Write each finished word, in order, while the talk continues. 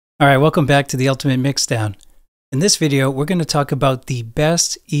All right, welcome back to the Ultimate Mixdown. In this video, we're going to talk about the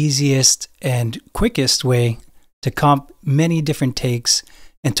best, easiest, and quickest way to comp many different takes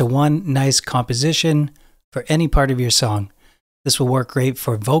into one nice composition for any part of your song. This will work great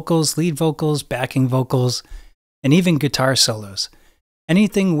for vocals, lead vocals, backing vocals, and even guitar solos.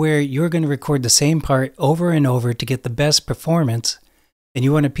 Anything where you're going to record the same part over and over to get the best performance, and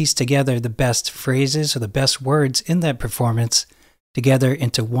you want to piece together the best phrases or the best words in that performance together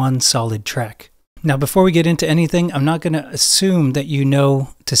into one solid track. Now, before we get into anything, I'm not going to assume that you know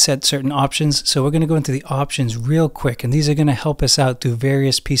to set certain options, so we're going to go into the options real quick, and these are going to help us out through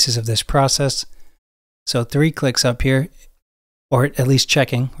various pieces of this process. So 3 clicks up here, or at least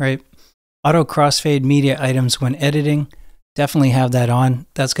checking, right? Auto crossfade media items when editing, definitely have that on.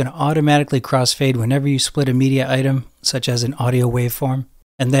 That's going to automatically crossfade whenever you split a media item, such as an audio waveform.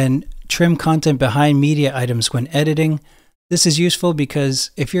 And then trim content behind media items when editing. This is useful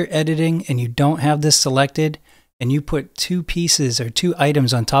because if you're editing and you don't have this selected and you put 2 pieces or 2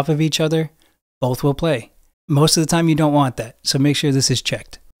 items on top of each other, both will play. Most of the time you don't want that, so make sure this is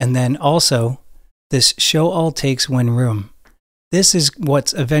checked. And then also this show all takes when room. This is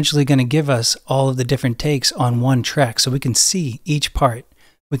what's eventually going to give us all of the different takes on one track so we can see each part.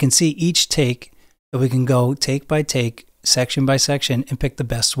 We can see each take, and we can go take by take, section by section, and pick the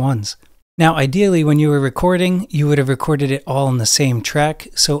best ones. Now, ideally, when you were recording, you would have recorded it all on the same track.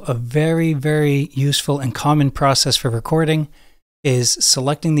 So a very, very useful and common process for recording is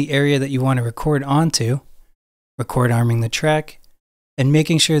selecting the area that you want to record onto, record arming the track, and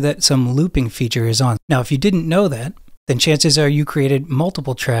making sure that some looping feature is on. Now, if you didn't know that, then chances are you created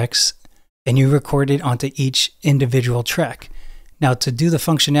multiple tracks and you recorded onto each individual track. Now, to do the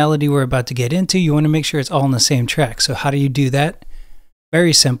functionality we're about to get into, you want to make sure it's all on the same track. So how do you do that?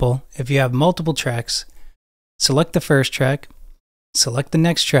 Very simple. If you have multiple tracks, select the first track, select the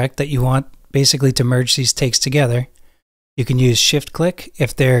next track that you want basically to merge these takes together. You can use shift click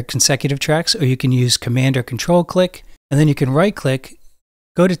if they're consecutive tracks, or you can use command or control click, and then you can right click,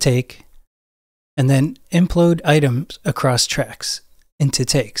 go to take, and then implode items across tracks into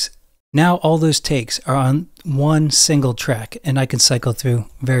takes. Now all those takes are on one single track, and I can cycle through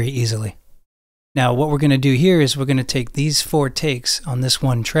very easily. Now what we're going to do here is we're going to take these 4 takes on this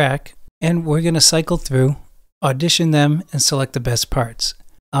one track, and we're going to cycle through, audition them, and select the best parts.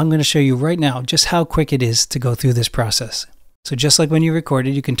 I'm going to show you right now just how quick it is to go through this process. So just like when you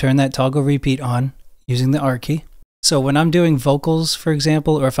recorded, you can turn that toggle repeat on using the R key. So when I'm doing vocals, for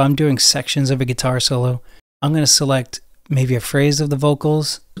example, or if I'm doing sections of a guitar solo, I'm going to select maybe a phrase of the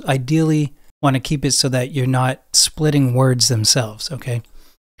vocals. Ideally, want to keep it so that you're not splitting words themselves, okay?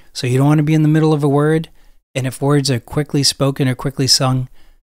 So you don't want to be in the middle of a word, and if words are quickly spoken or quickly sung,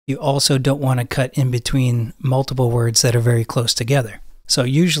 you also don't want to cut in between multiple words that are very close together. So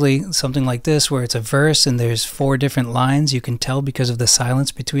usually something like this where it's a verse and there's 4 different lines, you can tell because of the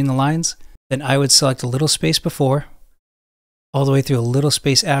silence between the lines, then I would select a little space before, all the way through a little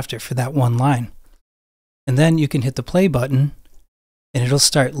space after for that one line. And then you can hit the play button and it'll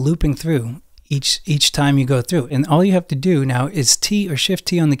start looping through each time you go through. And all you have to do now is T or Shift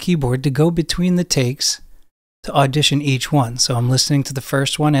T on the keyboard to go between the takes to audition each one. So I'm listening to the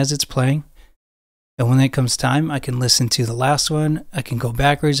first one as it's playing. And when it comes time, I can listen to the last one. I can go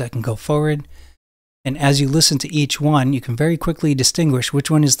backwards, I can go forward. And as you listen to each one, you can very quickly distinguish which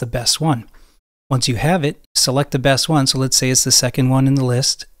one is the best one. Once you have it, select the best one. So let's say it's the second one in the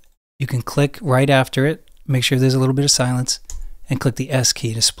list. You can click right after it, make sure there's a little bit of silence, and click the S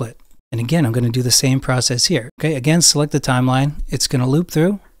key to split. And again, I'm going to do the same process here. Okay, again, select the timeline. It's going to loop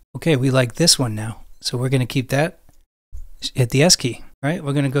through. Okay, we like this one now. So we're going to keep that. Hit the S key. All right,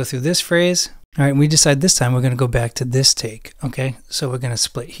 we're going to go through this phrase. All right, and we decide this time we're going to go back to this take. Okay, so we're going to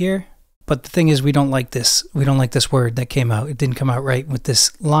split here. But the thing is, we don't like this. We don't like this word that came out. It didn't come out right with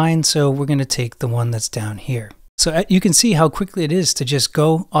this line. So we're going to take the one that's down here. So you can see how quickly it is to just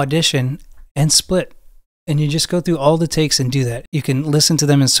go audition and split. And you just go through all the takes and do that. You can listen to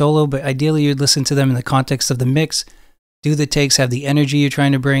them in solo, but ideally you'd listen to them in the context of the mix. Do the takes have the energy you're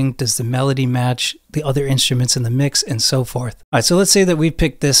trying to bring? Does the melody match the other instruments in the mix, and so forth? All right, so let's say that we've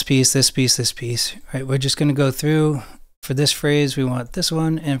picked this piece, this piece, this piece. All right, we're just going to go through. For this phrase, we want this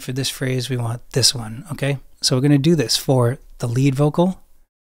one, and for this phrase, we want this one, okay? So we're going to do this for the lead vocal,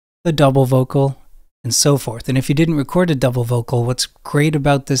 the double vocal, and so forth. And if you didn't record a double vocal, what's great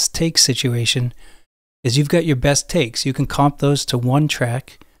about this take situation is you've got your best takes. You can comp those to one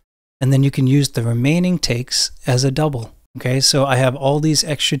track, and then you can use the remaining takes as a double. Okay, so I have all these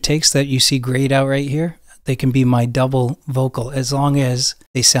extra takes that you see grayed out right here. They can be my double vocal as long as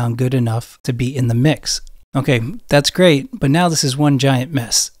they sound good enough to be in the mix. Okay, that's great, but now this is one giant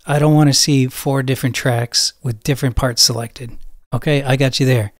mess. I don't want to see 4 different tracks with different parts selected. Okay, I got you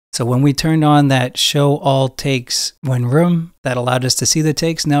there. So when we turned on that show all takes when room, that allowed us to see the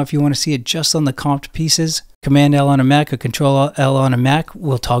takes. Now if you want to see it just on the comped pieces, Command L on a Mac or Control L on a Mac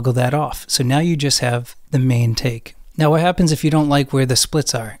will toggle that off. So now you just have the main take. Now what happens if you don't like where the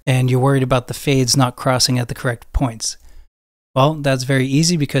splits are and you're worried about the fades not crossing at the correct points? Well, that's very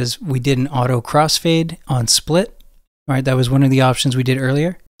easy because we did an auto crossfade on split. All right, that was one of the options we did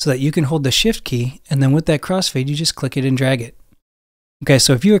earlier, so that you can hold the shift key and then with that crossfade, you just click it and drag it. Okay,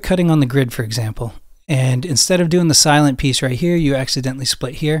 so if you were cutting on the grid, for example, and instead of doing the silent piece right here, you accidentally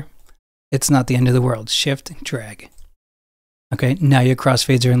split here, it's not the end of the world. Shift, drag. Okay, now your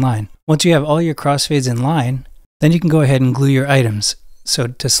crossfades are in line. Once you have all your crossfades in line, then you can go ahead and glue your items. So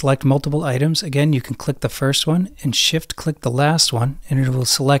to select multiple items, again, you can click the first one and shift click the last one, and it will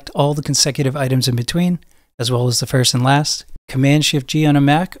select all the consecutive items in between, as well as the first and last. Command Shift G on a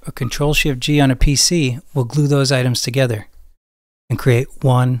Mac or Control Shift G on a PC will glue those items together and create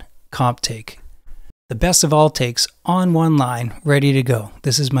one comp take. The best of all takes on one line, ready to go.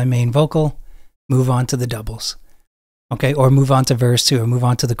 This is my main vocal, move on to the doubles. Okay, or move on to verse 2 or move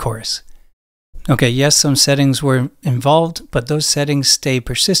on to the chorus. Okay, yes, some settings were involved, but those settings stay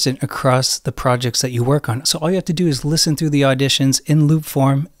persistent across the projects that you work on. So all you have to do is listen through the auditions in loop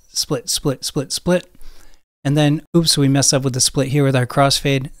form, split, split, split, split, and then, oops, we messed up with the split here with our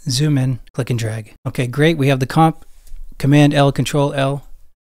crossfade, zoom in, click and drag. Okay, great, we have the comp, Command L, Control L,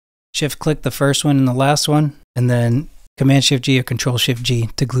 shift click the first one and the last one, and then Command Shift G or Control Shift G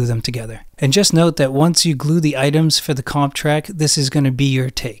to glue them together. And just note that once you glue the items for the comp track, this is going to be your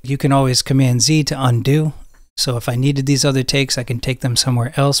take. You can always Command Z to undo. So if I needed these other takes, I can take them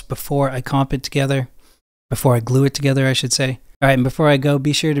somewhere else before I comp it together, before I glue it together, I should say. All right, and before I go,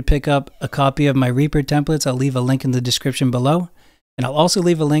 be sure to pick up a copy of my Reaper templates. I'll leave a link in the description below. And I'll also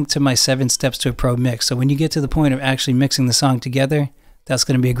leave a link to my 7 steps to a pro mix. So when you get to the point of actually mixing the song together, that's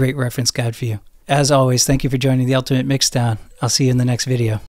going to be a great reference guide for you. As always, thank you for joining the Ultimate Mixdown. I'll see you in the next video.